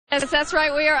Yes, that's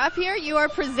right. We are up here. You are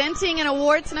presenting an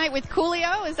award tonight with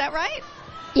Coolio. Is that right?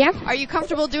 Yeah. Are you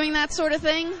comfortable doing that sort of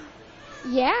thing?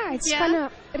 Yeah, it's kind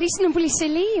of reasonably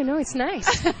silly, you know, it's nice.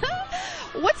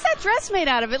 What's that dress made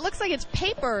out of? It looks like it's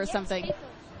paper or something. Paper.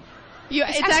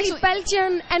 It's actually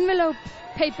Belgian envelope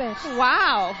paper.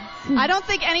 Wow. I don't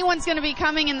think anyone's going to be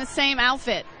coming in the same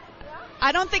outfit.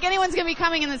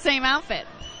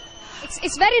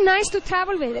 It's very nice to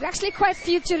travel with. It's actually quite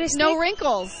futuristic. No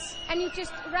wrinkles. And you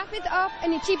just wrap it up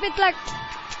and you keep it like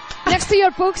next to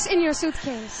your books in your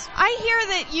suitcase. I hear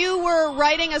that you were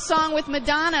writing a song with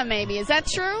Madonna, maybe. Is that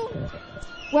true?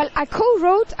 Well, I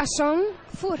co-wrote a song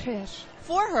for her.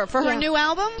 For her new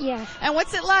album? Yeah. And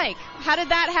what's it like? How did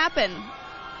that happen?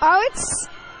 Oh,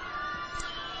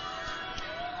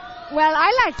 well,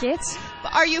 I like it.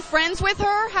 Are you friends with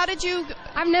her? How did you...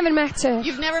 I've never met her.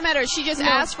 You've never met her. She just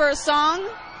asked for a song?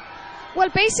 Well,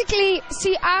 basically,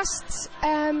 she asked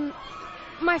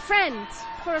my friend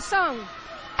for a song.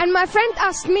 And my friend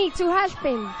asked me to help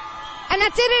him. And I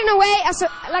did it in a way as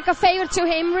like a favor to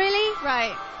him, really.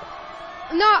 Right.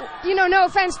 No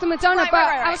offense to Madonna,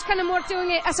 Right. I was kind of more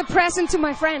doing it as a present to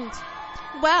my friend.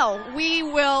 Well, we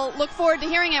will look forward to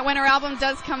hearing it when her album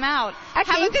does come out. Okay.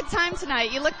 Have a good time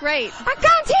tonight. You look great. I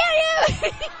can't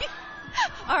hear you!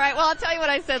 All right, well, I'll tell you what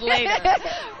I said later.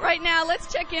 Right now,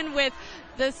 let's check in with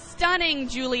the stunning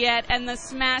Juliet and the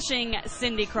smashing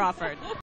Cindy Crawford.